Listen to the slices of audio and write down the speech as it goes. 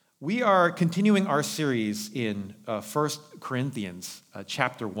We are continuing our series in 1 Corinthians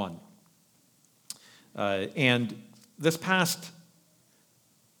chapter 1. And this past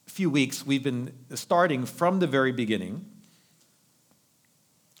few weeks, we've been starting from the very beginning.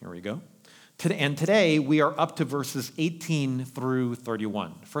 Here we go. And today, we are up to verses 18 through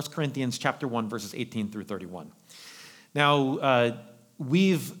 31. 1 Corinthians chapter 1, verses 18 through 31. Now,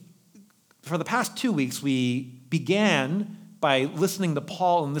 for the past 2 weeks, we began by listening to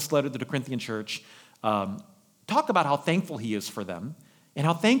Paul in this letter to the Corinthian church talk about how thankful he is for them and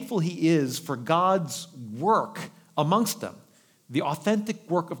how thankful he is for God's work amongst them, the authentic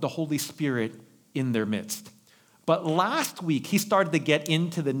work of the Holy Spirit in their midst. But last week, he started to get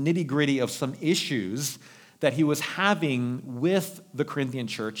into the nitty-gritty of some issues that he was having with the Corinthian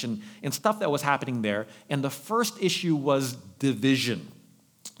church and stuff that was happening there. And the first issue was division.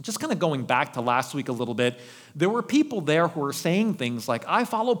 Just kind of going back to last week a little bit, there were people there who were saying things like, I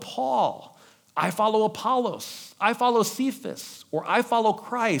follow Paul, I follow Apollos, I follow Cephas, or I follow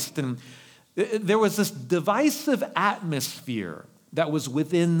Christ. And there was this divisive atmosphere that was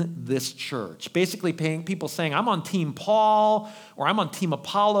within this church. Basically, people saying, I'm on team Paul, or I'm on team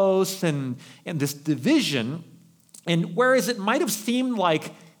Apollos, and this division. And whereas it might have seemed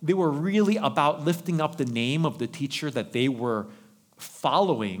like they were really about lifting up the name of the teacher that they were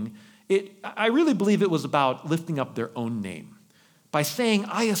following, I really believe it was about lifting up their own name. By saying,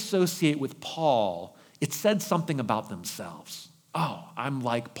 I associate with Paul, it said something about themselves. Oh, I'm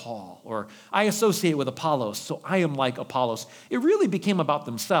like Paul. Or I associate with Apollos, so I am like Apollos. It really became about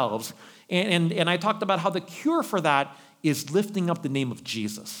themselves. And I talked about how the cure for that is lifting up the name of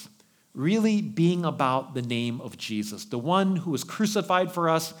Jesus. Really being about the name of Jesus, the one who was crucified for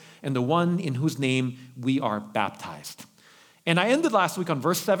us and the one in whose name we are baptized. And I ended last week on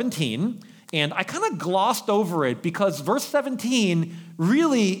verse 17, and I kind of glossed over it because verse 17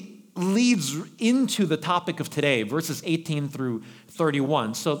 really leads into the topic of today, verses 18 through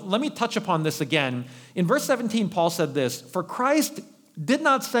 31. So let me touch upon this again. In verse 17, Paul said this, "For Christ did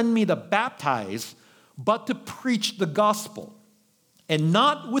not send me to baptize, but to preach the gospel, and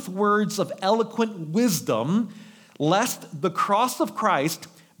not with words of eloquent wisdom, lest the cross of Christ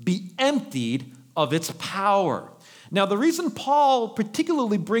be emptied of its power." Now, the reason Paul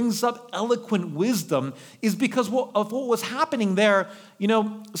particularly brings up eloquent wisdom is because of what was happening there. You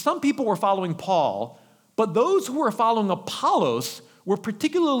know, some people were following Paul, but those who were following Apollos were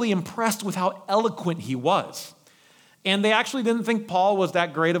particularly impressed with how eloquent he was. And they actually didn't think Paul was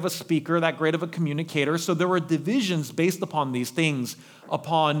that great of a speaker, that great of a communicator. So there were divisions based upon these things,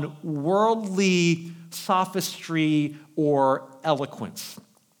 upon worldly sophistry or eloquence.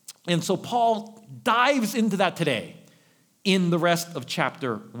 And so Paul dives into that today in the rest of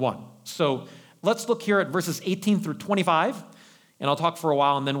chapter 1. So let's look here at verses 18 through 25, and I'll talk for a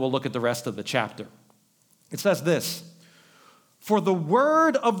while, and then we'll look at the rest of the chapter. It says this, "For the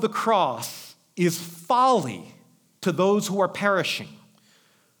word of the cross is folly to those who are perishing,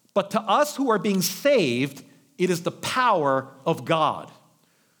 but to us who are being saved, it is the power of God.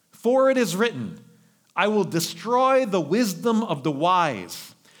 For it is written, I will destroy the wisdom of the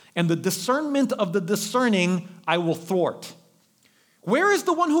wise, and the discernment of the discerning I will thwart. Where is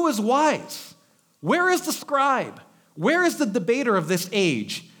the one who is wise? Where is the scribe? Where is the debater of this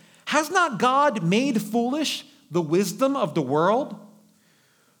age? Has not God made foolish the wisdom of the world?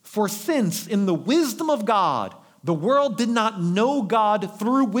 For since in the wisdom of God, the world did not know God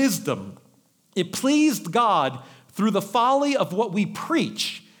through wisdom, it pleased God through the folly of what we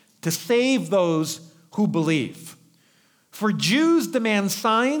preach to save those who believe. For Jews demand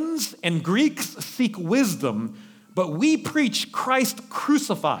signs and Greeks seek wisdom, but we preach Christ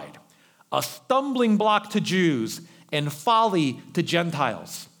crucified, a stumbling block to Jews and folly to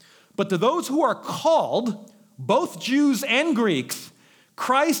Gentiles. But to those who are called, both Jews and Greeks,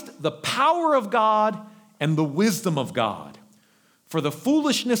 Christ, the power of God and the wisdom of God. For the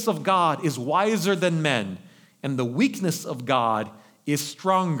foolishness of God is wiser than men, and the weakness of God is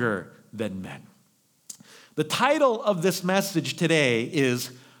stronger than men." The title of this message today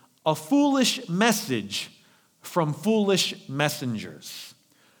is "A Foolish Message from Foolish Messengers."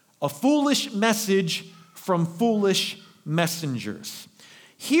 A foolish message from foolish messengers.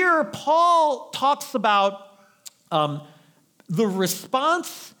 Here, Paul talks about the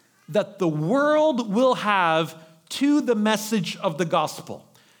response that the world will have to the message of the gospel.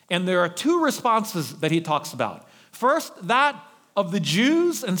 And there are two responses that he talks about. First, that of the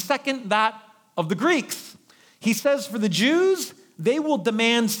Jews, and second, that of the Greeks. He says for the Jews, they will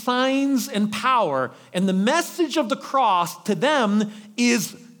demand signs and power, and the message of the cross to them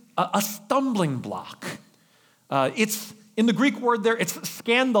is a stumbling block. It's in the Greek word there, it's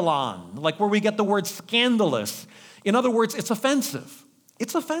scandalon, like where we get the word scandalous. In other words, it's offensive.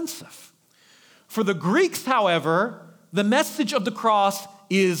 It's offensive. For the Greeks, however, the message of the cross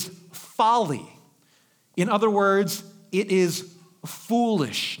is folly. In other words, it is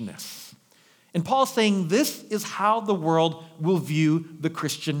foolishness. And Paul's saying this is how the world will view the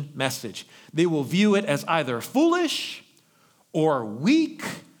Christian message. They will view it as either foolish or weak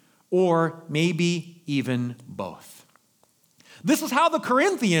or maybe even both. This is how the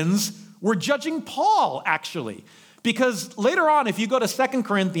Corinthians were judging Paul, actually. Because later on, if you go to 2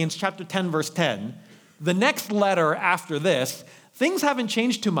 Corinthians chapter 10, verse 10, the next letter after this, things haven't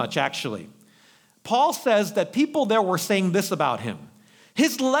changed too much, actually. Paul says that people there were saying this about him.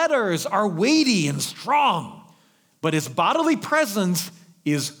 His letters are weighty and strong, but his bodily presence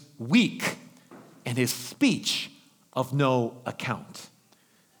is weak and his speech of no account.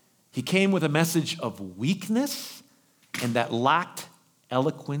 He came with a message of weakness and that lacked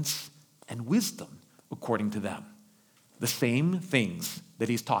eloquence and wisdom, according to them. The same things that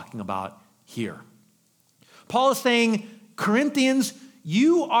he's talking about here. Paul is saying, Corinthians,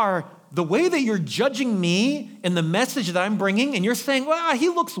 the way that you're judging me and the message that I'm bringing, and you're saying, well, he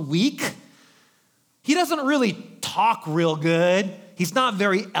looks weak. He doesn't really talk real good. He's not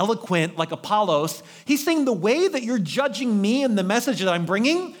very eloquent like Apollos. He's saying the way that you're judging me and the message that I'm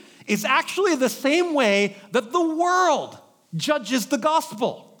bringing is actually the same way that the world judges the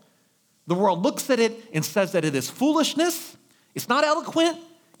gospel. The world looks at it and says that it is foolishness, it's not eloquent,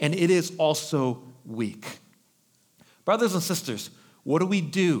 and it is also weak. Brothers and sisters, what do we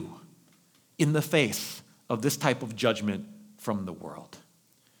do in the face of this type of judgment from the world?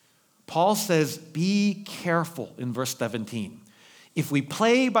 Paul says, be careful in verse 17. If we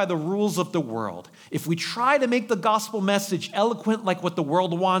play by the rules of the world, if we try to make the gospel message eloquent like what the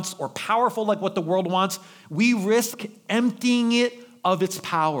world wants or powerful like what the world wants, we risk emptying it of its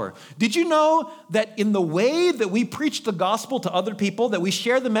power. Did you know that in the way that we preach the gospel to other people, that we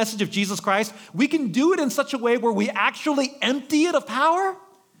share the message of Jesus Christ, we can do it in such a way where we actually empty it of power?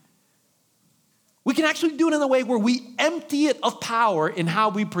 We can actually do it in a way where we empty it of power in how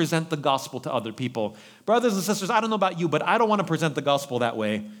we present the gospel to other people. Brothers and sisters, I don't know about you, but I don't want to present the gospel that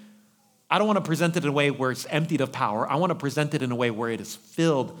way. I don't want to present it in a way where it's emptied of power. I want to present it in a way where it is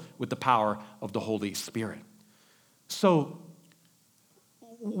filled with the power of the Holy Spirit. So,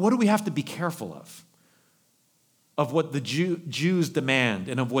 what do we have to be careful of? Of what the Jews demand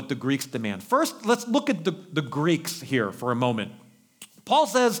and of what the Greeks demand. First, let's look at the Greeks here for a moment. Paul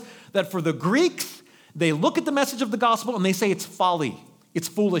says that for the Greeks, they look at the message of the gospel and they say it's folly, it's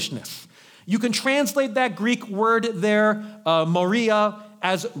foolishness. You can translate that Greek word there, moria,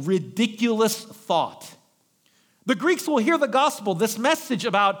 as ridiculous thought. The Greeks will hear the gospel, this message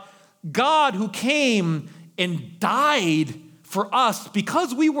about God who came and died for us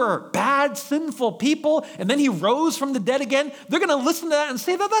because we were bad, sinful people, and then he rose from the dead again. They're going to listen to that and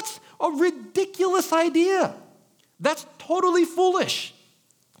say that that's a ridiculous idea. That's totally foolish.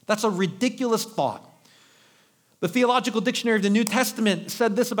 That's a ridiculous thought. The Theological Dictionary of the New Testament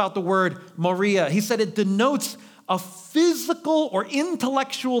said this about the word moria. He said it denotes a physical or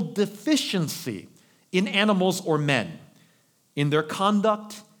intellectual deficiency in animals or men, in their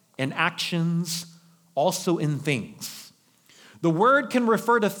conduct and actions, also in things. The word can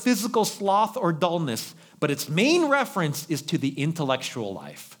refer to physical sloth or dullness, but its main reference is to the intellectual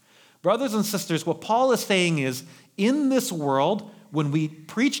life. Brothers and sisters, what Paul is saying is, in this world, when we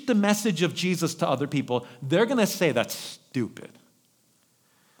preach the message of Jesus to other people, they're going to say that's stupid.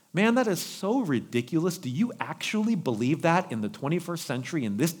 Man, that is so ridiculous. Do you actually believe that in the 21st century,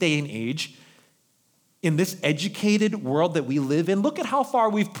 in this day and age, in this educated world that we live in? Look at how far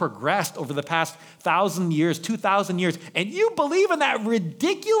we've progressed over the past 1,000 years, 2,000 years, and you believe in that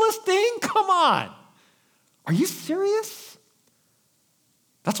ridiculous thing? Come on. Are you serious?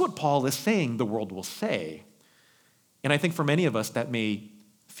 That's what Paul is saying the world will say. And I think for many of us that may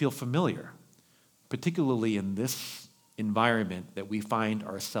feel familiar, particularly in this environment that we find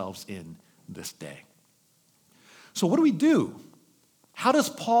ourselves in this day. So what do we do? How does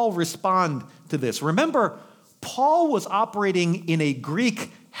Paul respond to this? Remember, Paul was operating in a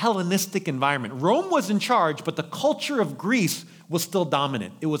Greek Hellenistic environment. Rome was in charge, but the culture of Greece was still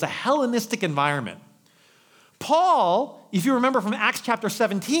dominant. It was a Hellenistic environment. Paul, if you remember from Acts chapter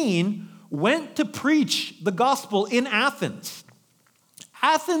 17, went to preach the gospel in Athens.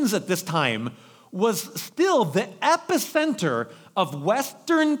 Athens at this time was still the epicenter of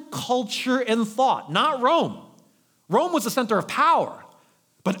Western culture and thought, not Rome. Rome was the center of power,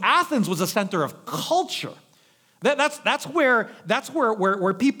 but Athens was a center of culture. That's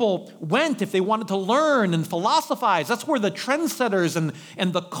where people went if they wanted to learn and philosophize. That's where the trendsetters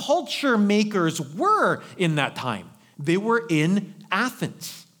and the culture makers were in that time. They were in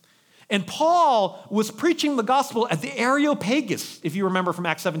Athens. And Paul was preaching the gospel at the Areopagus, if you remember from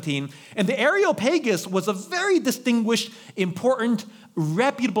Acts 17. And the Areopagus was a very distinguished, important,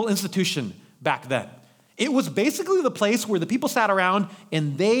 reputable institution back then. It was basically the place where the people sat around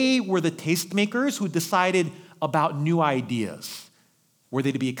and they were the tastemakers who decided about new ideas. Were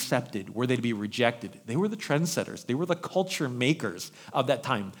they to be accepted? Were they to be rejected? They were the trendsetters. They were the culture makers of that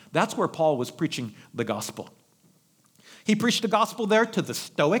time. That's where Paul was preaching the gospel. He preached the gospel there to the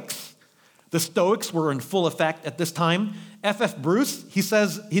Stoics. The Stoics were in full effect at this time. F.F. Bruce,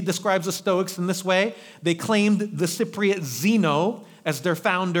 he describes the Stoics in this way. They claimed the Cypriot Zeno as their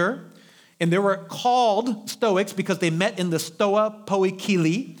founder, and they were called Stoics because they met in the Stoa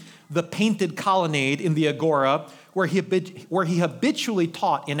Poikili, the painted colonnade in the Agora, where he habitually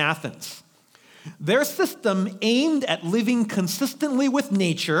taught in Athens. Their system aimed at living consistently with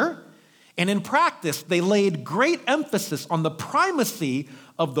nature, and in practice, they laid great emphasis on the primacy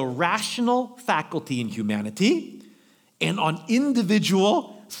of the rational faculty in humanity and on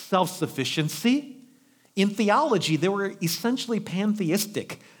individual self-sufficiency. In theology, they were essentially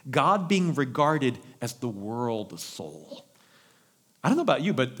pantheistic, God being regarded as the world soul. I don't know about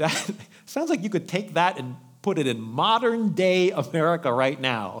you, but that sounds like you could take that and put it in modern day America right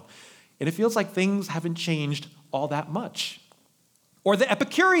now, and it feels like things haven't changed all that much. Or the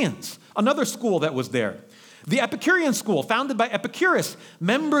Epicureans, another school that was there. The Epicurean school, founded by Epicurus,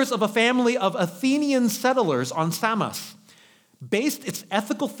 members of a family of Athenian settlers on Samos, based its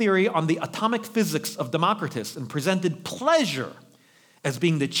ethical theory on the atomic physics of Democritus and presented pleasure as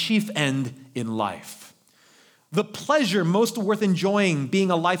being the chief end in life. The pleasure most worth enjoying being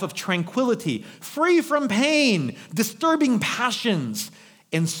a life of tranquility, free from pain, disturbing passions,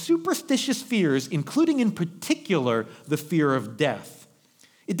 and superstitious fears, including in particular the fear of death.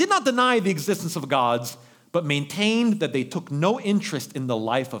 It did not deny the existence of gods, but maintained that they took no interest in the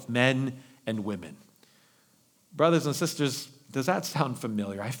life of men and women. Brothers and sisters, does that sound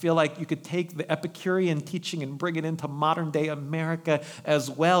familiar? I feel like you could take the Epicurean teaching and bring it into modern day America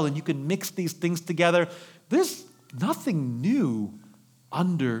as well, and you can mix these things together. There's nothing new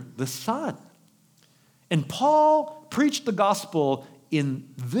under the sun. And Paul preached the gospel in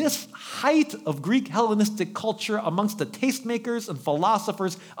this height of Greek Hellenistic culture amongst the tastemakers and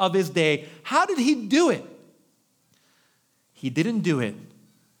philosophers of his day. How did he do it? He didn't do it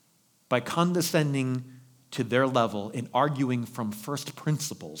by condescending to their level and arguing from first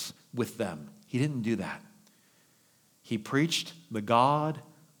principles with them. He didn't do that. He preached the God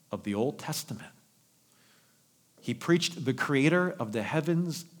of the Old Testament. He preached the creator of the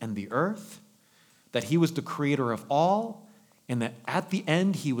heavens and the earth, that he was the creator of all, and that at the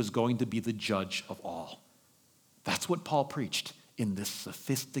end he was going to be the judge of all. That's what Paul preached in this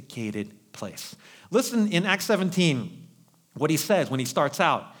sophisticated place. Listen in Acts 17, what he says when he starts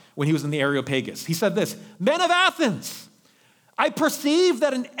out, when he was in the Areopagus. He said this, "Men of Athens, I perceive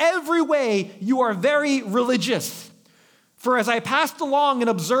that in every way you are very religious. For as I passed along and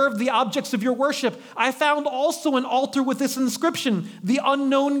observed the objects of your worship, I found also an altar with this inscription, the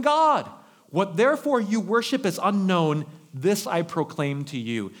unknown God. What therefore you worship as unknown, this I proclaim to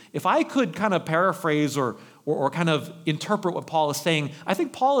you." If I could kind of paraphrase or kind of interpret what Paul is saying, I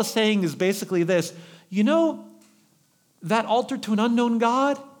think Paul is saying is basically this. You know, that altar to an unknown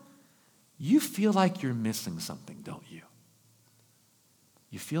God, you feel like you're missing something, don't you?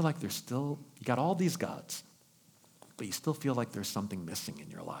 You feel like you got all these gods, but you still feel like there's something missing in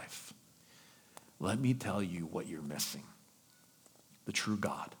your life. Let me tell you what you're missing. The true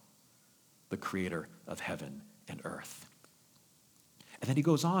God, the creator of heaven and earth. And then he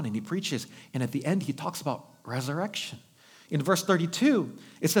goes on and he preaches, and at the end he talks about resurrection. In verse 32,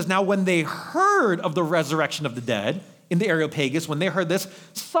 it says, "Now when they heard of the resurrection of the dead," in the Areopagus, when they heard this,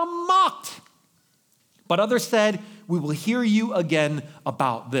 some mocked. But others said, "We will hear you again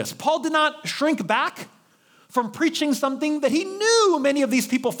about this." Paul did not shrink back from preaching something that he knew many of these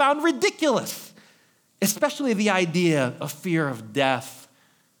people found ridiculous, especially the idea of fear of death.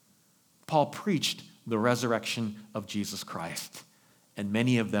 Paul preached the resurrection of Jesus Christ, and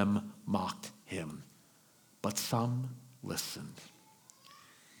many of them mocked him, but some listened.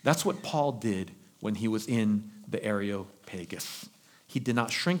 That's what Paul did when he was in the Areopagus. He did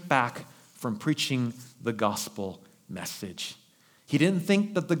not shrink back from preaching the gospel message. He didn't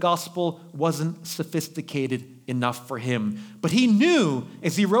think that the gospel wasn't sophisticated enough for him, but he knew,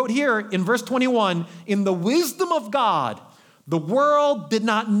 as he wrote here in verse 21, in the wisdom of God, the world did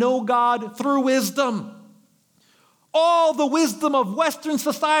not know God through wisdom. All the wisdom of Western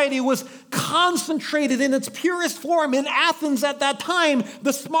society was concentrated in its purest form in Athens at that time.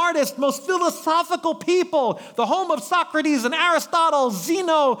 The smartest, most philosophical people, the home of Socrates and Aristotle,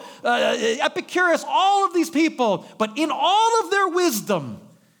 Zeno, Epicurus, all of these people. But in all of their wisdom,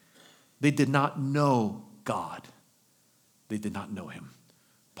 they did not know God. They did not know him.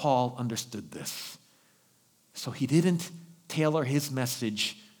 Paul understood this. So he didn't tailor his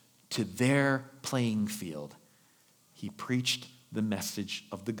message to their playing field. He preached the message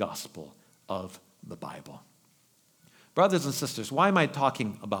of the gospel of the Bible. Brothers and sisters, why am I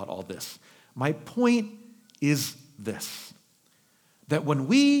talking about all this? My point is this, that when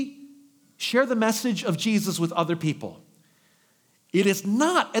we share the message of Jesus with other people, it is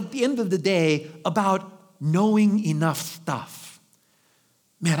not, at the end of the day, about knowing enough stuff.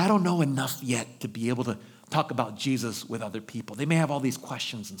 Man, I don't know enough yet to be able to talk about Jesus with other people. They may have all these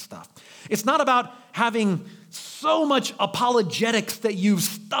questions and stuff. It's not about having so much apologetics that you've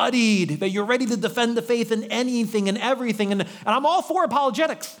studied, that you're ready to defend the faith in anything and everything. And I'm all for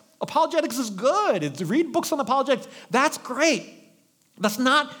apologetics. Apologetics is good. Read books on apologetics. That's great. That's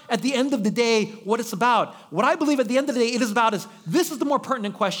not, at the end of the day, what it's about. What I believe at the end of the day it is about is, this is the more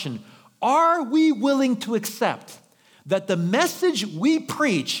pertinent question. Are we willing to accept that the message we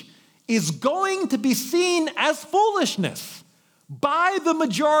preach is going to be seen as foolishness by the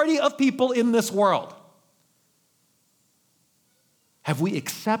majority of people in this world? Have we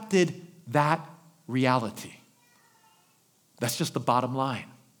accepted that reality? That's just the bottom line.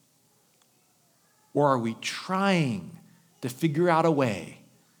 Or are we trying to figure out a way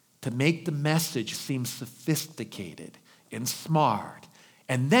to make the message seem sophisticated and smart,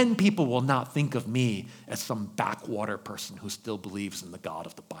 and then people will not think of me as some backwater person who still believes in the God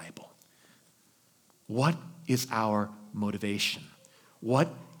of the Bible? What is our motivation? What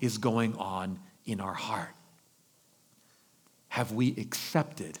is going on in our heart? Have we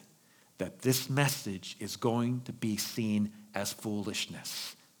accepted that this message is going to be seen as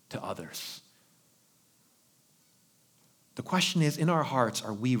foolishness to others? The question is, in our hearts,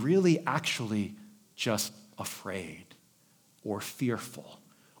 are we really actually just afraid or fearful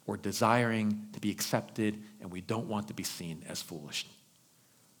or desiring to be accepted, and we don't want to be seen as foolish?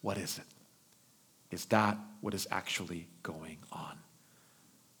 What is it? Is that what is actually going on?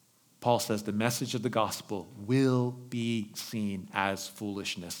 Paul says the message of the gospel will be seen as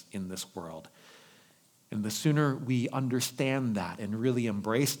foolishness in this world. And the sooner we understand that and really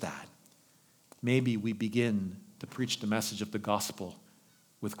embrace that, maybe we begin to preach the message of the gospel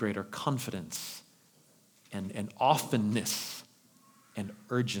with greater confidence and often-ness and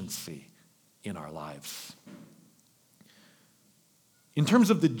urgency in our lives. In terms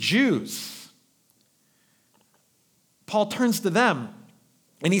of the Jews, Paul turns to them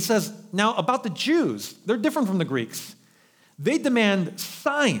and he says, now about the Jews, they're different from the Greeks. They demand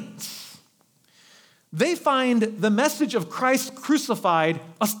signs. They find the message of Christ crucified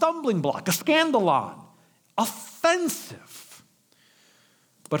a stumbling block, a scandalon, offensive.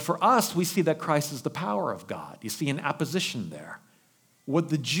 But for us, we see that Christ is the power of God. You see an apposition there. What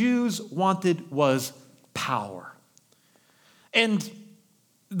the Jews wanted was power. And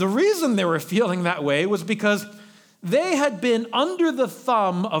the reason they were feeling that way was because they had been under the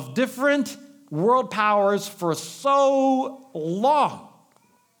thumb of different world powers for so long.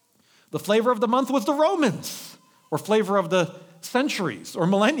 The flavor of the month was the Romans, or flavor of the centuries or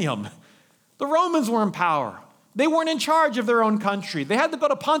millennium. The Romans were in power. They weren't in charge of their own country. They had to go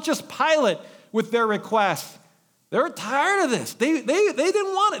to Pontius Pilate with their request. They were tired of this. They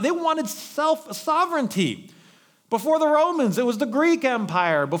didn't want it. They wanted self-sovereignty. Before the Romans, it was the Greek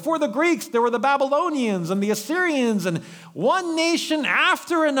Empire. Before the Greeks, there were the Babylonians and the Assyrians, and one nation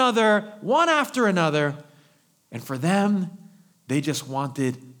after another, one after another. And for them, they just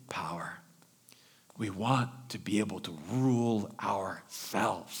wanted power. We want to be able to rule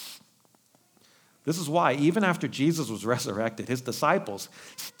ourselves. This is why, even after Jesus was resurrected, his disciples,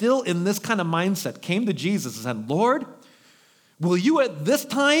 still in this kind of mindset, came to Jesus and said, Lord, will you at this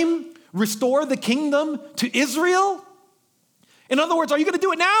time restore the kingdom to Israel? In other words, are you going to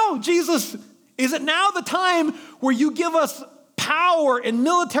do it now, Jesus? Is it now the time where you give us power and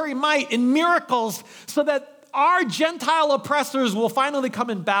military might and miracles so that our Gentile oppressors will finally come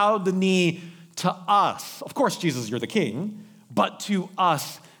and bow the knee to us? Of course, Jesus, you're the king, but to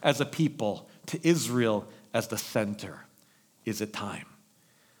us as a people, to Israel as the center. Is it time?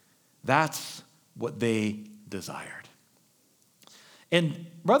 That's what they desired. And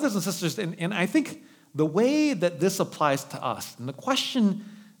brothers and sisters, and I think the way that this applies to us, and the question,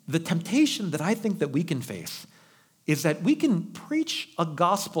 the temptation that I think that we can face is that we can preach a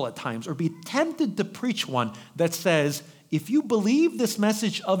gospel at times or be tempted to preach one that says, if you believe this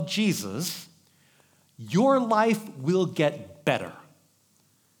message of Jesus, your life will get better.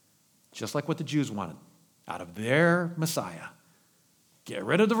 Just like what the Jews wanted out of their Messiah. Get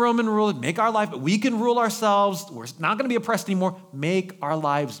rid of the Roman rule, make our life, we can rule ourselves, we're not going to be oppressed anymore, make our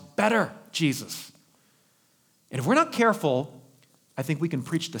lives better, Jesus. And if we're not careful, I think we can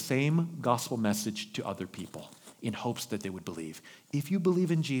preach the same gospel message to other people in hopes that they would believe. If you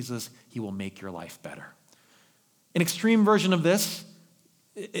believe in Jesus, he will make your life better. An extreme version of this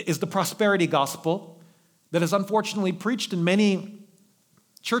is the prosperity gospel that is unfortunately preached in many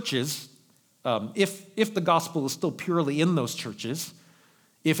churches, if the gospel is still purely in those churches,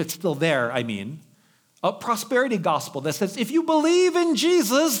 if it's still there, I mean. A prosperity gospel that says, if you believe in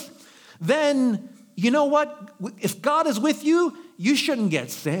Jesus, then you know what? If God is with you, you shouldn't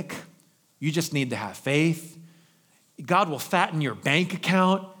get sick. You just need to have faith. God will fatten your bank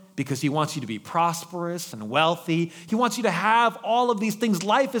account because he wants you to be prosperous and wealthy. He wants you to have all of these things.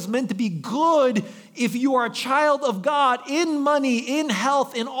 Life is meant to be good if you are a child of God in money, in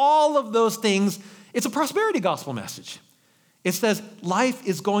health, in all of those things. It's a prosperity gospel message. It says life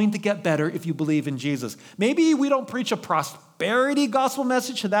is going to get better if you believe in Jesus. Maybe we don't preach a prosperity gospel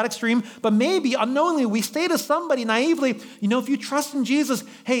message to that extreme, but maybe unknowingly we say to somebody naively, if you trust in Jesus,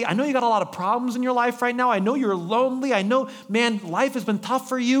 hey, I know you got a lot of problems in your life right now. I know you're lonely. I know, man, life has been tough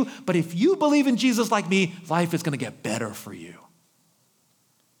for you, but if you believe in Jesus like me, life is going to get better for you.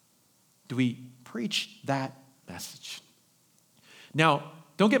 Do we preach that message? Now,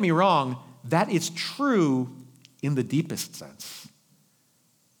 don't get me wrong, that is true in the deepest sense.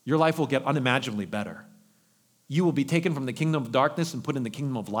 Your life will get unimaginably better. You will be taken from the kingdom of darkness and put in the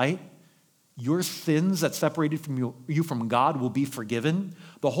kingdom of light. Your sins that separated from you from God will be forgiven.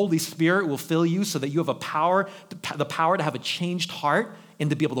 The Holy Spirit will fill you so that you have the power to have a changed heart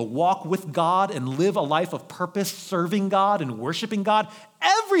and to be able to walk with God and live a life of purpose, serving God and worshiping God.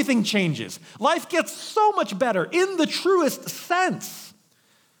 Everything changes. Life gets so much better in the truest sense,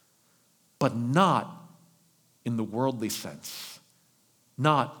 but not in the worldly sense,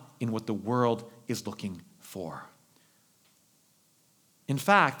 not in what the world is looking for. In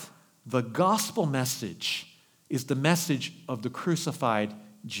fact, the gospel message is the message of the crucified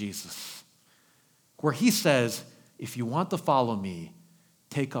Jesus, where he says, if you want to follow me,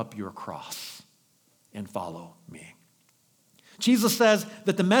 take up your cross and follow me. Jesus says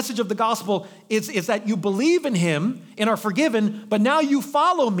that the message of the gospel is that you believe in him and are forgiven, but now you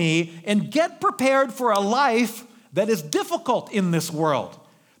follow me and get prepared for a life that is difficult in this world,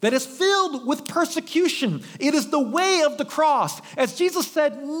 that is filled with persecution. It is the way of the cross. As Jesus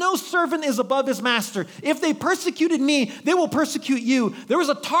said, no servant is above his master. If they persecuted me, they will persecute you. There was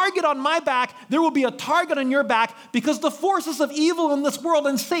a target on my back. There will be a target on your back because the forces of evil in this world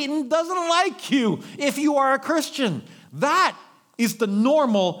and Satan doesn't like you if you are a Christian. That is the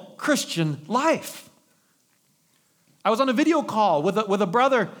normal Christian life. I was on a video call with a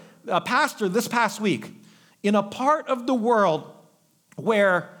brother, a pastor this past week in a part of the world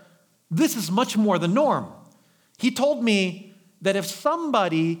where this is much more the norm. He told me that if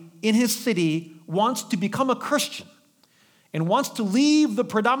somebody in his city wants to become a Christian and wants to leave the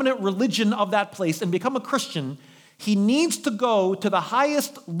predominant religion of that place and become a Christian, he needs to go to the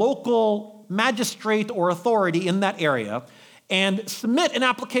highest local magistrate or authority in that area and submit an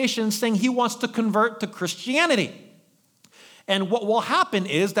application saying he wants to convert to Christianity. And what will happen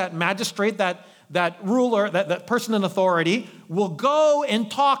is that magistrate, that ruler, that person in authority will go and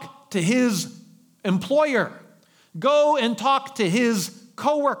talk to his employer, go and talk to his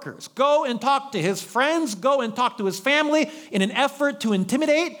coworkers, go and talk to his friends, go and talk to his family in an effort to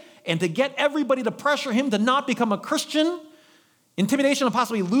intimidate and to get everybody to pressure him to not become a Christian, intimidation of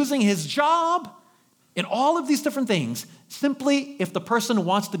possibly losing his job, and all of these different things, simply if the person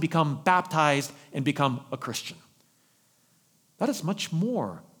wants to become baptized and become a Christian. That is much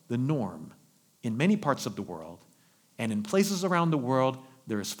more the norm in many parts of the world, and in places around the world,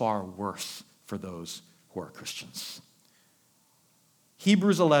 there is far worse for those who are Christians.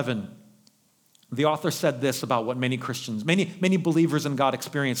 Hebrews 11, the author said this about what many Christians, many believers in God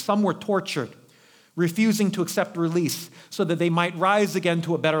experienced. Some were tortured, refusing to accept release so that they might rise again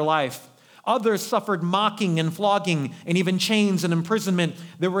to a better life. Others suffered mocking and flogging and even chains and imprisonment.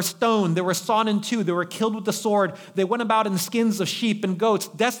 They were stoned. They were sawn in two. They were killed with the sword. They went about in skins of sheep and goats,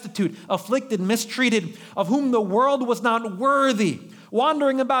 destitute, afflicted, mistreated, of whom the world was not worthy,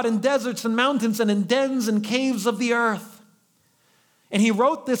 wandering about in deserts and mountains and in dens and caves of the earth. And he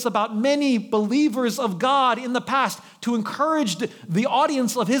wrote this about many believers of God in the past to encourage the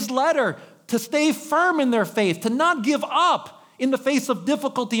audience of his letter to stay firm in their faith, to not give up in the face of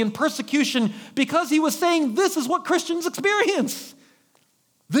difficulty and persecution, because he was saying this is what Christians experience.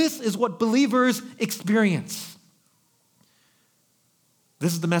 This is what believers experience.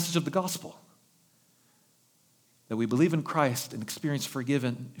 This is the message of the gospel. That we believe in Christ and experience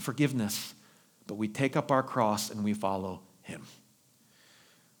forgiveness, but we take up our cross and we follow him.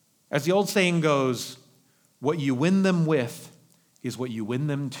 As the old saying goes, what you win them with is what you win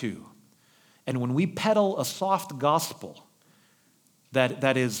them to. And when we peddle a soft gospel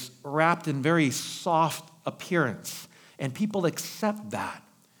that is wrapped in very soft appearance, and people accept that,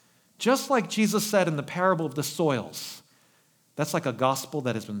 just like Jesus said in the parable of the soils, that's like a gospel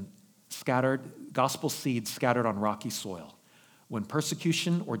that has been scattered, gospel seeds scattered on rocky soil. When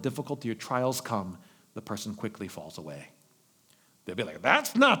persecution or difficulty or trials come, the person quickly falls away. They'll be like,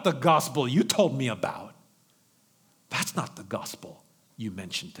 that's not the gospel you told me about. That's not the gospel you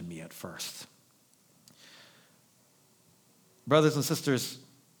mentioned to me at first. Brothers and sisters,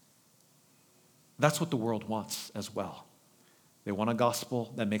 that's what the world wants as well. They want a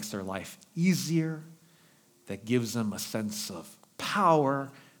gospel that makes their life easier, that gives them a sense of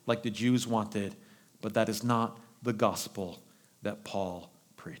power, like the Jews wanted, but that is not the gospel that Paul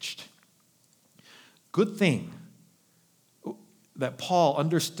preached. Good thing that Paul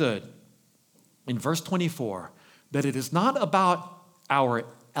understood in verse 24 that it is not about our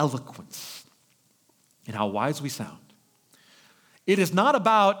eloquence and how wise we sound. It is not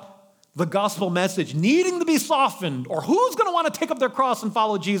about the gospel message needing to be softened or who's going to want to take up their cross and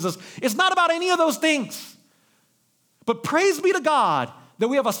follow Jesus. It's not about any of those things. But praise be to God that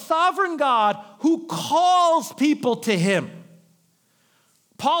we have a sovereign God who calls people to him.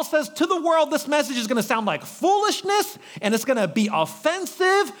 Paul says to the world, this message is going to sound like foolishness and it's going to be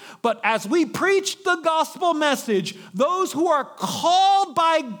offensive. But as we preach the gospel message, those who are called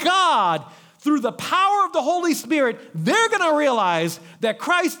by God through the power of the Holy Spirit, they're going to realize that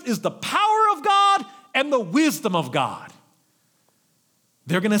Christ is the power of God and the wisdom of God.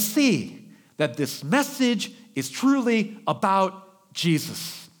 They're going to see that this message is truly about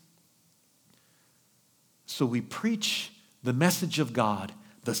Jesus. So we preach the message of God,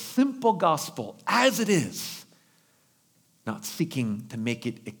 the simple gospel as it is, not seeking to make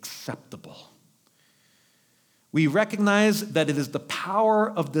it acceptable. We recognize that it is the power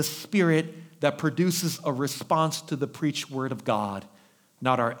of the Spirit that produces a response to the preached word of God,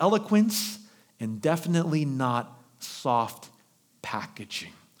 not our eloquence and definitely not soft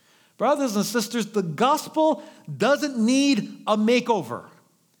packaging. Brothers and sisters, the gospel doesn't need a makeover.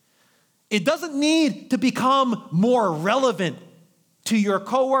 It doesn't need to become more relevant to your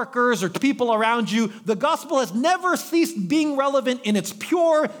coworkers or to people around you. The gospel has never ceased being relevant in its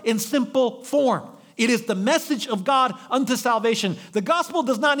pure and simple form. It is the message of God unto salvation. The gospel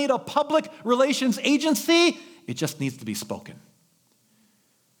does not need a public relations agency. It just needs to be spoken.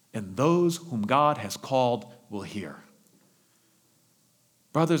 And those whom God has called will hear.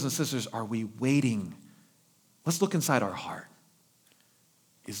 Brothers and sisters, are we waiting? Let's look inside our heart.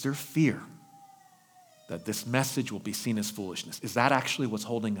 Is there fear that this message will be seen as foolishness? Is that actually what's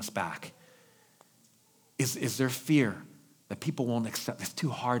holding us back? Is there fear that people won't accept? It's too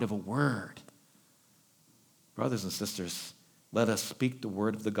hard of a word. Brothers and sisters, let us speak the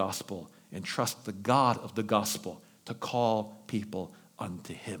word of the gospel and trust the God of the gospel to call people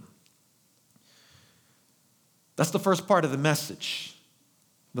unto him. That's the first part of the message,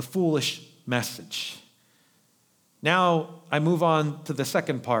 the foolish message. Now I move on to the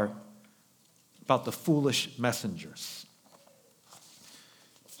second part about the foolish messengers.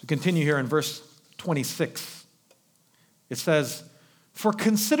 To continue here in verse 26, it says, "For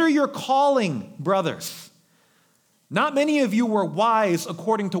consider your calling, brothers. Not many of you were wise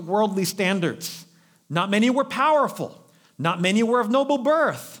according to worldly standards. Not many were powerful. Not many were of noble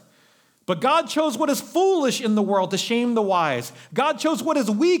birth. But God chose what is foolish in the world to shame the wise. God chose what is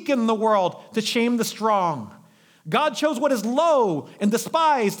weak in the world to shame the strong. God chose what is low and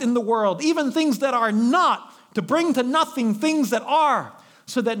despised in the world, even things that are not, to bring to nothing things that are,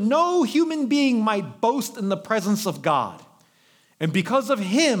 so that no human being might boast in the presence of God. And because of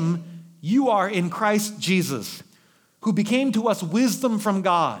him, you are in Christ Jesus, who became to us wisdom from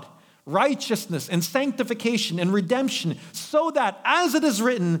God, righteousness and sanctification and redemption, so that, as it is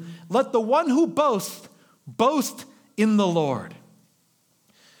written, let the one who boasts, boast in the Lord."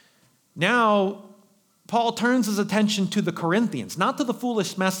 Now, Paul turns his attention to the Corinthians, not to the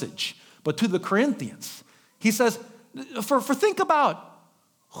foolish message, but to the Corinthians. He says, for think about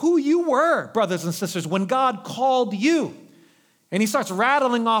who you were, brothers and sisters, when God called you. And he starts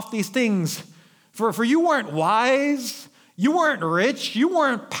rattling off these things. For you weren't wise, You weren't rich. You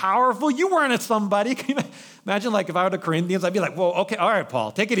weren't powerful. You weren't somebody. Can you imagine like if I were the Corinthians, I'd be like, whoa, okay, all right,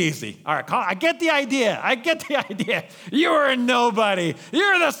 Paul, take it easy. All right, I get the idea. You were a nobody.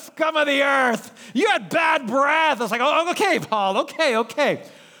 You're the scum of the earth. You had bad breath. I was like, oh, okay, Paul, okay.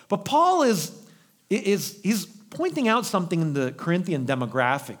 But Paul he's pointing out something in the Corinthian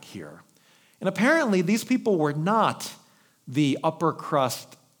demographic here. And apparently these people were not the upper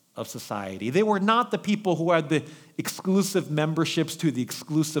crust of society. They were not the people who had the exclusive memberships to the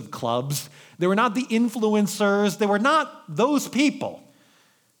exclusive clubs. They were not the influencers. They were not those people.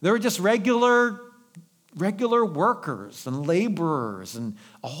 They were just regular workers and laborers and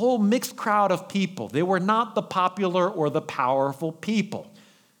a whole mixed crowd of people. They were not the popular or the powerful people.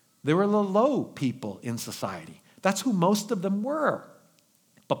 They were the low people in society. That's who most of them were.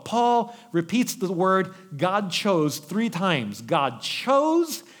 But Paul repeats the word God chose 3 times. God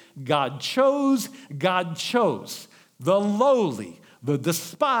chose, God chose, God chose. The lowly, the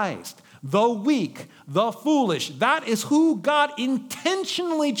despised, the weak, the foolish. That is who God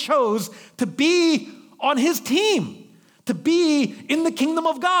intentionally chose to be on his team, to be in the kingdom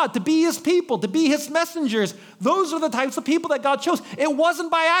of God, to be his people, to be his messengers. Those are the types of people that God chose. It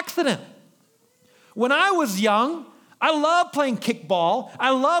wasn't by accident. When I was young, I loved playing kickball. I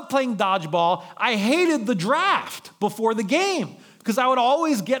loved playing dodgeball. I hated the draft before the game because I would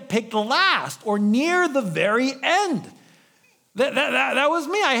always get picked last or near the very end. That was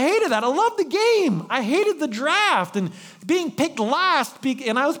me. I hated that. I loved the game. I hated the draft and being picked last.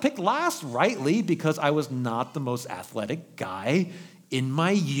 And I was picked last rightly because I was not the most athletic guy in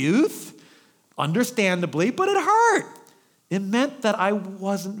my youth, understandably, but it hurt. It meant that I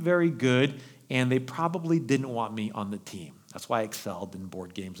wasn't very good and they probably didn't want me on the team. That's why I excelled in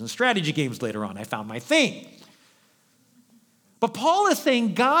board games and strategy games later on. I found my thing. But Paul is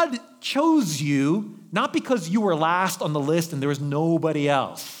saying God chose you not because you were last on the list and there was nobody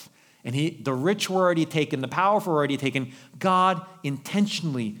else. And the rich were already taken, the powerful were already taken. God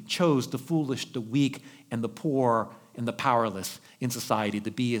intentionally chose the foolish, the weak, and the poor and the powerless in society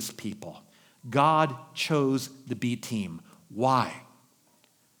to be his people. God chose the B team. Why?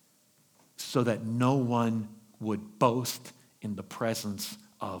 So that no one would boast in the presence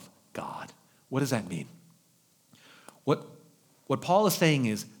of God. What does that mean? What Paul is saying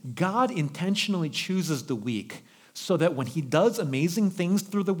is God intentionally chooses the weak so that when he does amazing things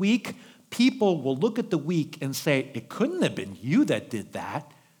through the weak, people will look at the weak and say, it couldn't have been you that did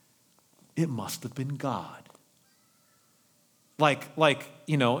that. It must have been God. Like,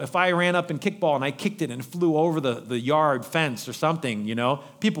 if I ran up in kickball and I kicked it and flew over the yard fence or something,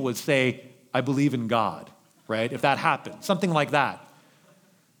 people would say, I believe in God, right? If that happened, something like that.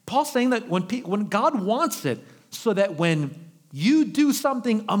 Paul's saying that when God wants it so that when you do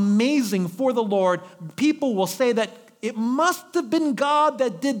something amazing for the Lord, people will say that it must have been God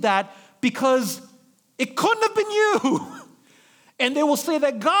that did that because it couldn't have been you. And they will say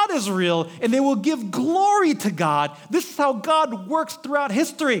that God is real and they will give glory to God. This is how God works throughout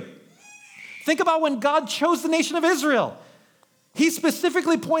history. Think about when God chose the nation of Israel. He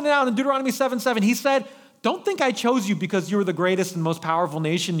specifically pointed out in Deuteronomy 7:7, he said, don't think I chose you because you were the greatest and most powerful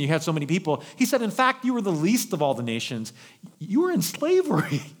nation. You had so many people. He said, in fact, you were the least of all the nations. You were in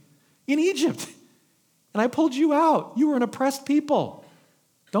slavery in Egypt. And I pulled you out. You were an oppressed people.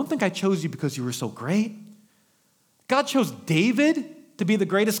 Don't think I chose you because you were so great. God chose David to be the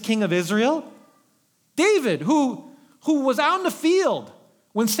greatest king of Israel. David, who was out in the field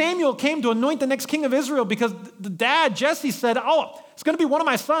when Samuel came to anoint the next king of Israel because the dad, Jesse, said, it's going to be one of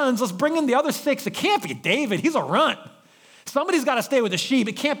my sons. Let's bring in the other 6. It can't be David. He's a runt. Somebody's got to stay with the sheep.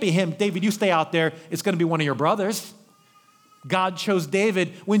 It can't be him. David, you stay out there. It's going to be one of your brothers. God chose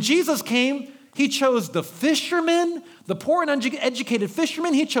David. When Jesus came, he chose the fishermen, the poor and uneducated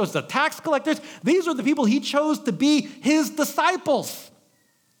fishermen. He chose the tax collectors. These are the people he chose to be his disciples.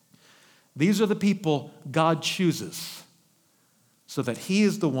 These are the people God chooses so that he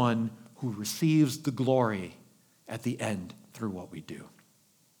is the one who receives the glory at the end through what we do.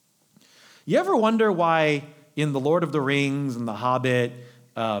 You ever wonder why in The Lord of the Rings and The Hobbit,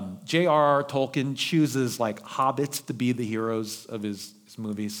 J.R.R. Tolkien chooses hobbits to be the heroes of his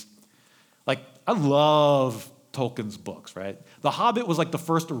movies? I love Tolkien's books, right? The Hobbit was the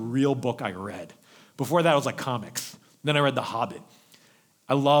first real book I read. Before that, it was comics. Then I read The Hobbit.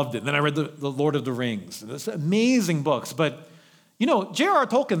 I loved it. Then I read the Lord of the Rings. It's amazing books. But, J.R.R.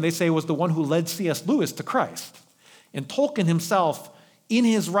 Tolkien, they say, was the one who led C.S. Lewis to Christ. And Tolkien himself, in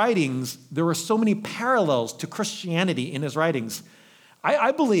his writings, there were so many parallels to Christianity in his writings.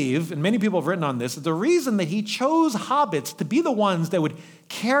 I believe, and many people have written on this, that the reason that he chose hobbits to be the ones that would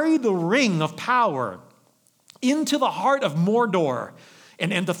carry the ring of power into the heart of Mordor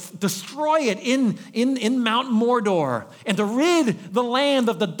and to destroy it in Mount Mordor and to rid the land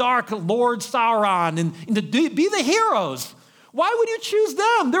of the dark Lord Sauron and to be the heroes. Why would you choose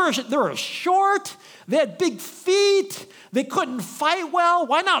them? They were short. They had big feet. They couldn't fight well.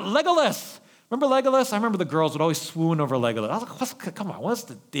 Why not Legolas? Remember Legolas? I remember the girls would always swoon over Legolas. I was like, come on, what's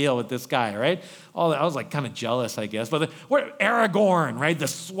the deal with this guy, right? I was like kind of jealous, I guess. But Aragorn, right? The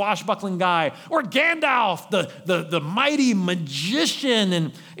swashbuckling guy. Or Gandalf, the mighty magician.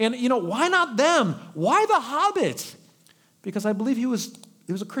 And why not them? Why the hobbits? Because I believe he was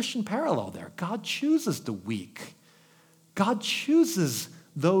a Christian parallel there. God chooses the weak. God chooses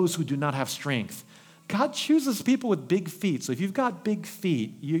those who do not have strength. God chooses people with big feet. So if you've got big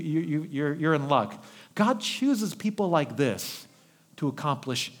feet, you're in luck. God chooses people like this to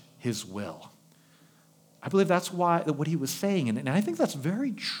accomplish his will. I believe that's what he was saying. And I think that's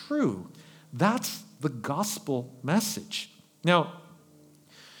very true. That's the gospel message. Now,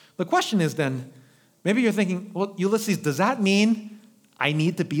 the question is then, maybe you're thinking, well, Ulysses, does that mean I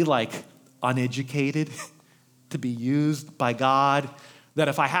need to be like uneducated to be used by God? That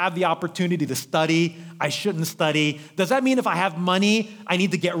if I have the opportunity to study, I shouldn't study? Does that mean if I have money, I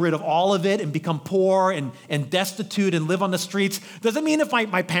need to get rid of all of it and become poor and destitute and live on the streets? Does it mean if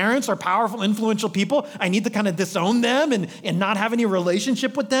my parents are powerful, influential people, I need to kind of disown them and not have any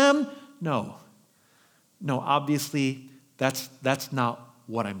relationship with them? No, obviously, that's not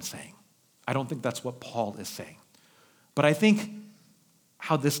what I'm saying. I don't think that's what Paul is saying. But I think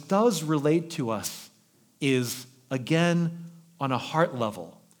how this does relate to us is, again, on a heart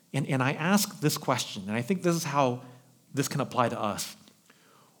level. And I ask this question, and I think this is how this can apply to us.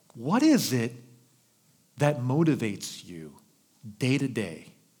 What is it that motivates you day to day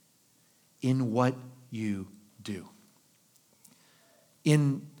in what you do?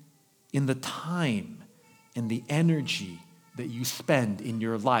 In the time and the energy that you spend in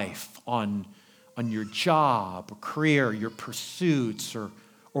your life on your job or career, your pursuits, or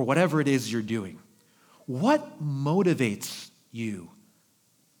whatever it is you're doing. What motivates you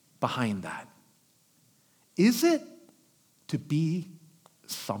behind that? Is it to be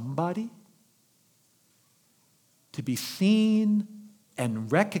somebody? To be seen and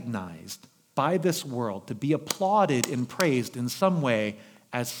recognized by this world, to be applauded and praised in some way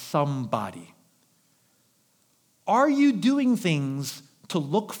as somebody? Are you doing things to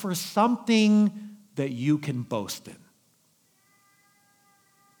look for something that you can boast in?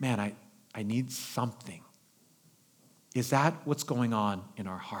 Man, I need something. Is that what's going on in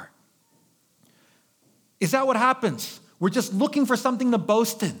our heart? Is that what happens? We're just looking for something to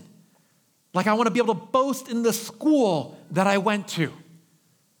boast in. Like I want to be able to boast in the school that I went to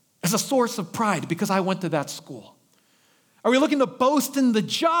as a source of pride because I went to that school. Are we looking to boast in the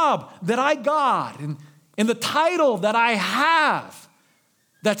job that I got and the title that I have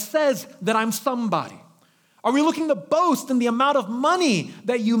that says that I'm somebody? Are we looking to boast in the amount of money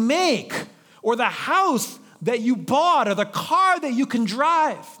that you make or the house that you bought or the car that you can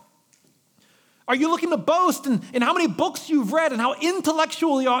drive? Are you looking to boast in how many books you've read and how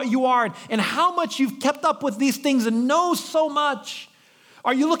intellectual you are and how much you've kept up with these things and know so much?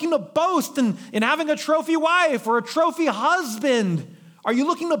 Are you looking to boast in having a trophy wife or a trophy husband? Are you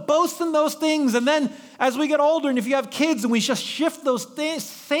looking to boast in those things? And then as we get older and if you have kids and we just shift those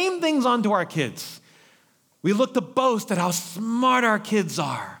same things onto our kids, we look to boast at how smart our kids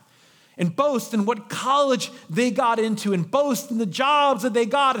are and boast in what college they got into and boast in the jobs that they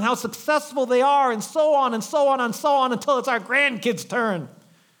got and how successful they are and so on and so on and so on until it's our grandkids' turn.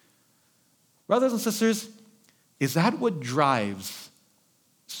 Brothers and sisters, is that what drives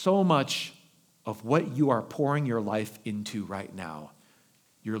so much of what you are pouring your life into right now?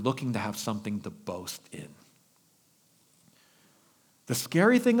 You're looking to have something to boast in. The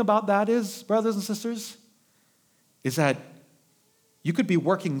scary thing about that is, brothers and sisters, is that you could be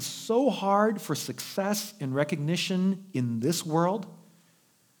working so hard for success and recognition in this world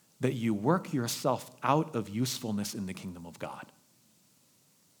that you work yourself out of usefulness in the kingdom of God.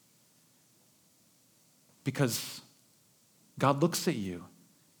 Because God looks at you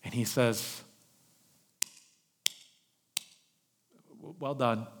and he says, well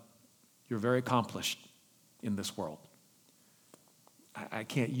done, you're very accomplished in this world. I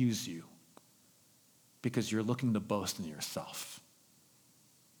can't use you because you're looking to boast in yourself.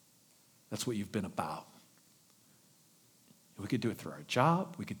 That's what you've been about. We could do it through our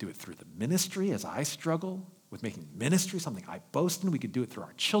job. We could do it through the ministry as I struggle with making ministry something I boast in. We could do it through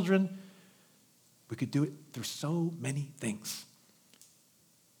our children. We could do it through so many things.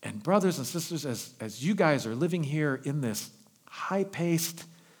 And brothers and sisters, as you guys are living here in this high-paced,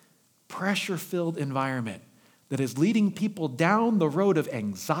 pressure-filled environment, that is leading people down the road of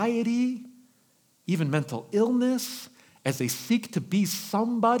anxiety, even mental illness, as they seek to be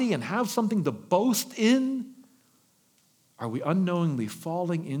somebody and have something to boast in? Are we unknowingly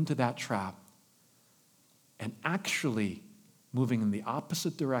falling into that trap and actually moving in the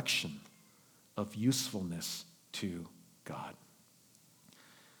opposite direction of usefulness to God?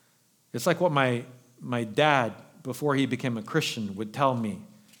 It's like what my dad, before he became a Christian, would tell me.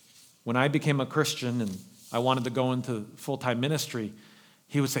 When I became a Christian and I wanted to go into full-time ministry,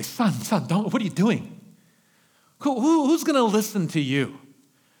 he would say, son, what are you doing? Who's going to listen to you?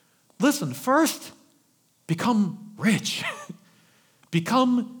 Listen, first, become rich.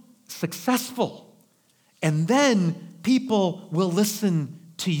 Become successful. And then people will listen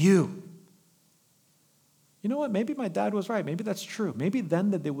to you. You know what? Maybe my dad was right. Maybe that's true. Maybe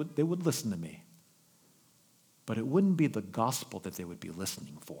then that they would listen to me. But it wouldn't be the gospel that they would be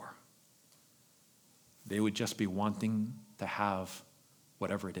listening for. They would just be wanting to have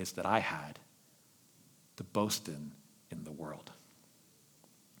whatever it is that I had to boast in the world.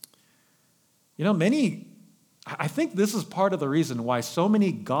 You know, I think this is part of the reason why so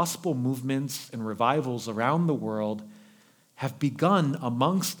many gospel movements and revivals around the world have begun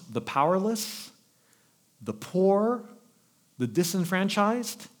amongst the powerless, the poor, the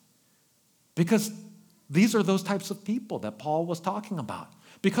disenfranchised, because these are those types of people that Paul was talking about.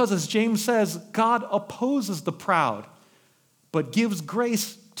 Because as James says, God opposes the proud, but gives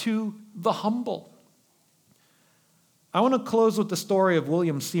grace to the humble. I want to close with the story of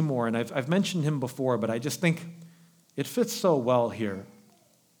William Seymour, and I've mentioned him before, but I just think it fits so well here.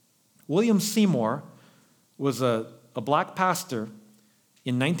 William Seymour was a black pastor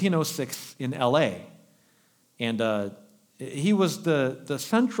in 1906 in L.A., and he was the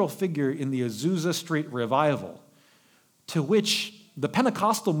central figure in the Azusa Street revival, to which the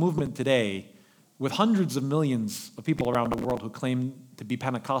Pentecostal movement today, with hundreds of millions of people around the world who claim to be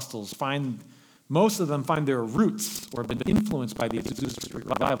Pentecostals, most of them find their roots or have been influenced by the Azusa Street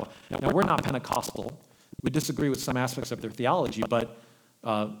revival. Now, we're not Pentecostal. We disagree with some aspects of their theology, but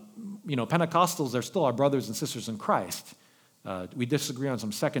Pentecostals are still our brothers and sisters in Christ. We disagree on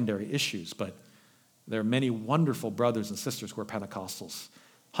some secondary issues, but there are many wonderful brothers and sisters who are Pentecostals,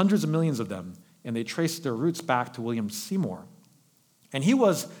 hundreds of millions of them, and they trace their roots back to William Seymour. And he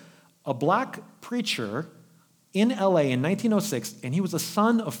was a black preacher in L.A. in 1906, and he was a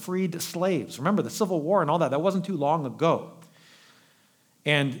son of freed slaves. Remember, the Civil War and all that wasn't too long ago.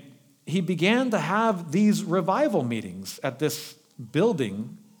 And he began to have these revival meetings at this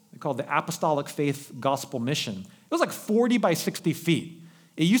building called the Apostolic Faith Gospel Mission. It was like 40 by 60 feet.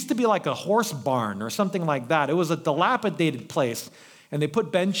 It used to be like a horse barn or something like that. It was a dilapidated place, and they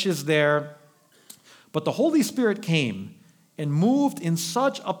put benches there. But the Holy Spirit came and moved in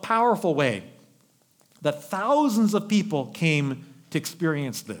such a powerful way that thousands of people came to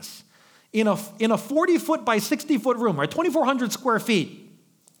experience this. In a 40-foot by 60-foot room, right, 2,400 square feet,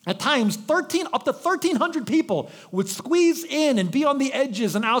 at times up to 1,300 people would squeeze in and be on the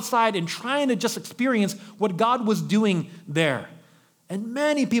edges and outside and trying to just experience what God was doing there. And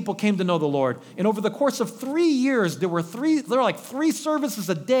many people came to know the Lord. And over the course of 3 years, there were like 3 services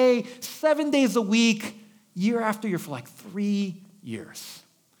a day, 7 days a week, year after year for like 3 years.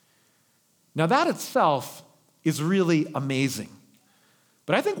 Now that itself is really amazing.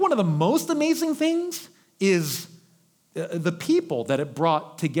 But I think one of the most amazing things is the people that it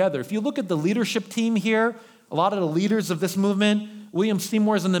brought together. If you look at the leadership team here, a lot of the leaders of this movement, William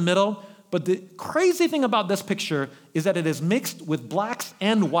Seymour's in the middle. But the crazy thing about this picture is that it is mixed with blacks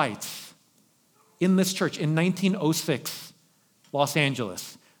and whites in this church in 1906, Los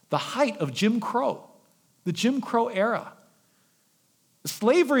Angeles, the height of Jim Crow, the Jim Crow era.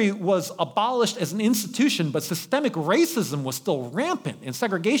 Slavery was abolished as an institution, but systemic racism was still rampant, and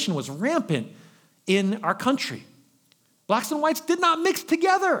segregation was rampant in our country. Blacks and whites did not mix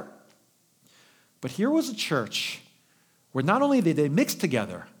together. But here was a church where not only did they mix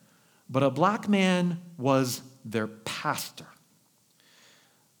together, but a black man was their pastor.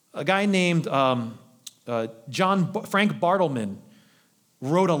 A guy named Frank Bartleman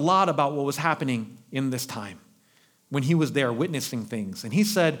wrote a lot about what was happening in this time when he was there witnessing things. And he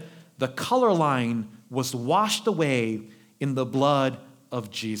said, the color line was washed away in the blood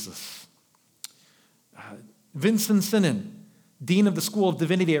of Jesus. Vincent Sinan, dean of the School of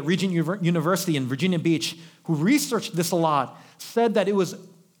Divinity at Regent University in Virginia Beach, who researched this a lot, said that it was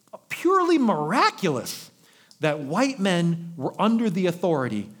purely miraculous that white men were under the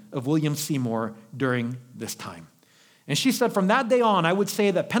authority of William Seymour during this time. And she said, from that day on, I would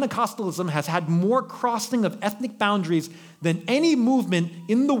say that Pentecostalism has had more crossing of ethnic boundaries than any movement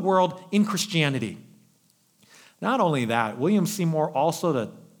in the world in Christianity. Not only that, William Seymour also,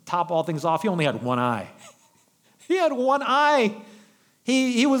 to top all things off, he only had one eye. He had one eye.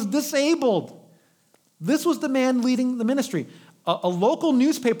 He was disabled. This was the man leading the ministry. A local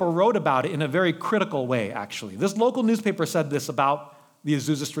newspaper wrote about it in a very critical way, actually. This local newspaper said this about the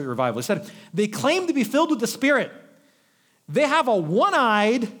Azusa Street Revival. It said, they claim to be filled with the Spirit. They have a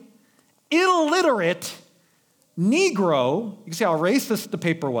one-eyed, illiterate Negro, you can see how racist the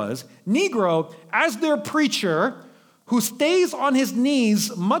paper was, Negro as their preacher who stays on his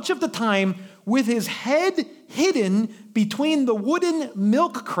knees much of the time with his head hidden between the wooden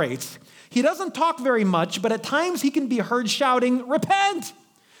milk crates. He doesn't talk very much, but at times he can be heard shouting, "Repent!"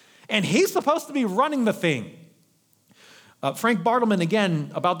 And he's supposed to be running the thing. Frank Bartleman,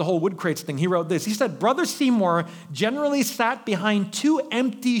 again, about the whole wood crates thing, he wrote this. He said, Brother Seymour generally sat behind two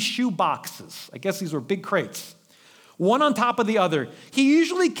empty shoe boxes. I guess these were big crates, one on top of the other. He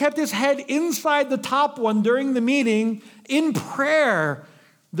usually kept his head inside the top one during the meeting in prayer.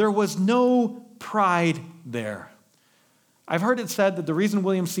 There was no pride there. I've heard it said that the reason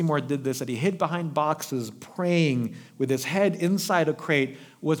William Seymour did this, that he hid behind boxes praying with his head inside a crate,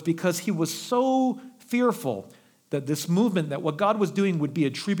 was because he was so fearful that this movement, that what God was doing would be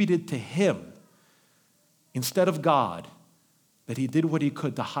attributed to him instead of God, that he did what he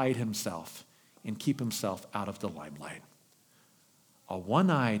could to hide himself and keep himself out of the limelight. A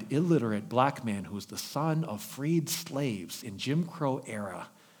one-eyed, illiterate black man who was the son of freed slaves in Jim Crow era,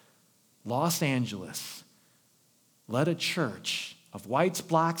 Los Angeles, led a church of whites,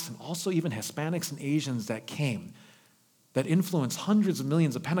 blacks, and also even Hispanics and Asians that came, that influenced hundreds of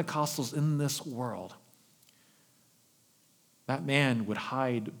millions of Pentecostals in this world. That man would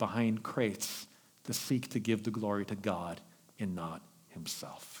hide behind crates to seek to give the glory to God and not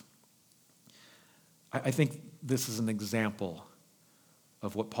himself. I think this is an example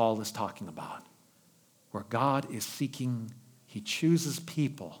of what Paul is talking about, where God is seeking, he chooses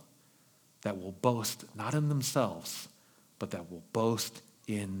people that will boast not in themselves, but that will boast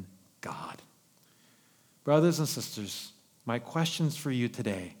in God. Brothers and sisters, my questions for you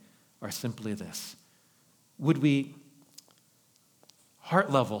today are simply this. Would we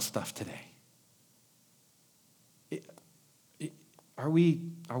heart level stuff today? Are we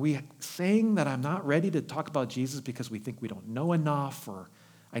saying that I'm not ready to talk about Jesus because we think we don't know enough, or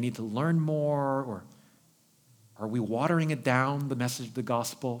I need to learn more, or are we watering it down, the message of the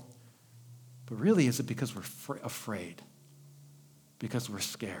gospel? But really, is it because we're afraid? Because we're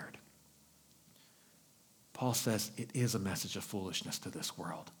scared? Paul says it is a message of foolishness to this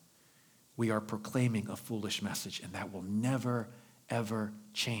world. We are proclaiming a foolish message, and that will never, ever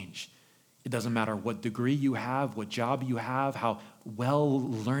change. It doesn't matter what degree you have, what job you have, how well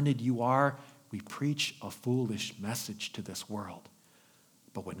learned you are. We preach a foolish message to this world.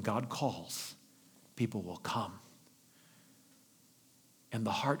 But when God calls, people will come. And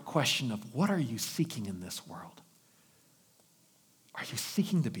the heart question of what are you seeking in this world? Are you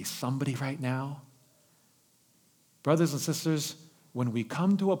seeking to be somebody right now? Brothers and sisters, when we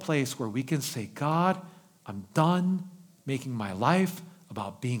come to a place where we can say, God, I'm done making my life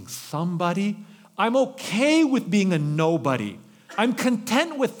about being somebody. I'm okay with being a nobody. I'm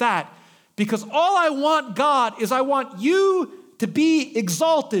content with that because all I want, God, is I want you to be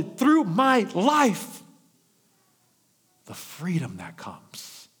exalted through my life. The freedom that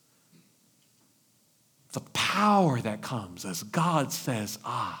comes, the power that comes as God says,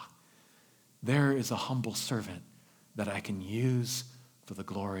 there is a humble servant that I can use for the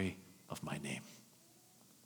glory of my name.